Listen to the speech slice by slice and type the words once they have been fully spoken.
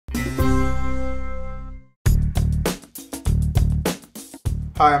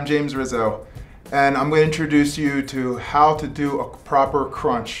Hi, I'm James Rizzo, and I'm going to introduce you to how to do a proper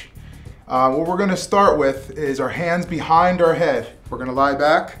crunch. What we're going to start with is our hands behind our head. We're going to lie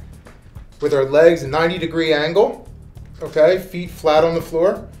back with our legs 90-degree angle, okay? Feet flat on the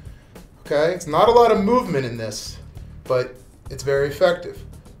floor, okay? It's not a lot of movement in this, but it's very effective.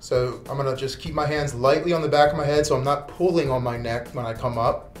 So I'm going to just keep my hands lightly on the back of my head so I'm not pulling on my neck when I come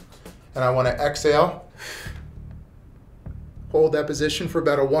up. And I want to exhale. Hold that position for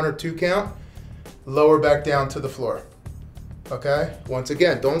about a 1 or 2 count. Lower back down to the floor. Okay? Once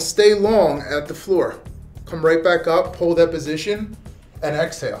again, don't stay long at the floor. Come right back up, hold that position, and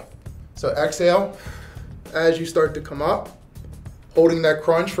exhale. So exhale as you start to come up, holding that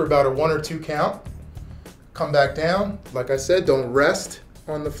crunch for about a 1 or 2 count. Come back down. Like I said, don't rest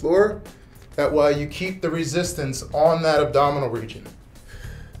on the floor. That way you keep the resistance on that abdominal region.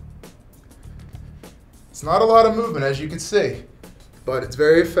 It's not a lot of movement, as you can see, but it's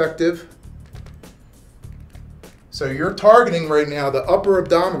very effective. So you're targeting right now the upper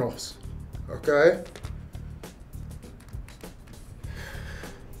abdominals, okay?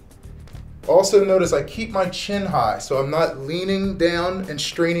 Also notice I keep my chin high, so I'm not leaning down and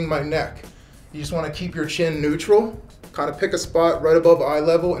straining my neck. You just want to keep your chin neutral, kind of pick a spot right above eye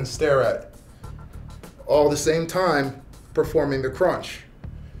level and stare at it. All at the same time performing the crunch.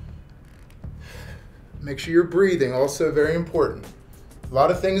 Make sure you're breathing, also very important. A lot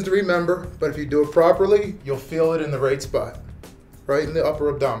of things to remember, but if you do it properly, you'll feel it in the right spot, right in the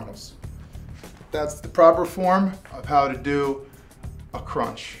upper abdominals. That's the proper form of how to do a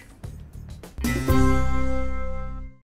crunch.